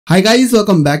Hi guys,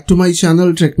 welcome back to my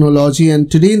channel Technology, and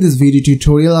today in this video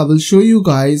tutorial I will show you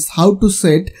guys how to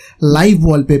set live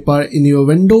wallpaper in your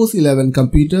Windows 11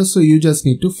 computer, so you just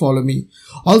need to follow me.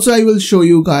 Also I will show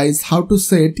you guys how to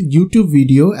set YouTube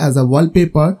video as a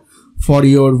wallpaper for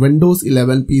your Windows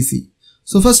 11 PC.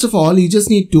 So first of all, you just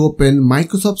need to open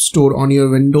Microsoft Store on your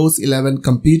Windows 11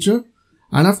 computer,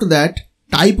 and after that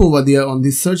type over there on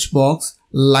the search box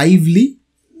Lively,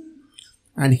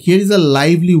 and here is a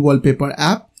Lively wallpaper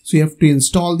app. So you have to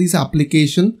install this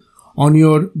application on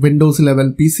your Windows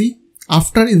 11 PC.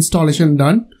 After installation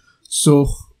done, so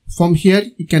from here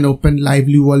you can open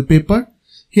Lively wallpaper.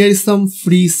 Here is some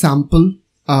free sample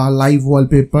live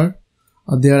wallpaper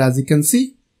there, as you can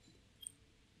see.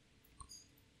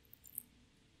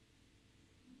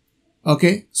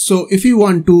 Okay, so if you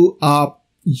want to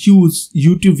use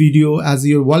YouTube video as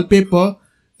your wallpaper,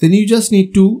 then you just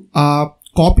need to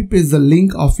copy paste the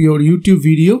link of your YouTube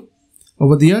video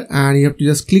over there, and you have to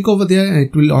just click over there and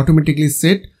it will automatically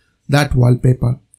set that wallpaper.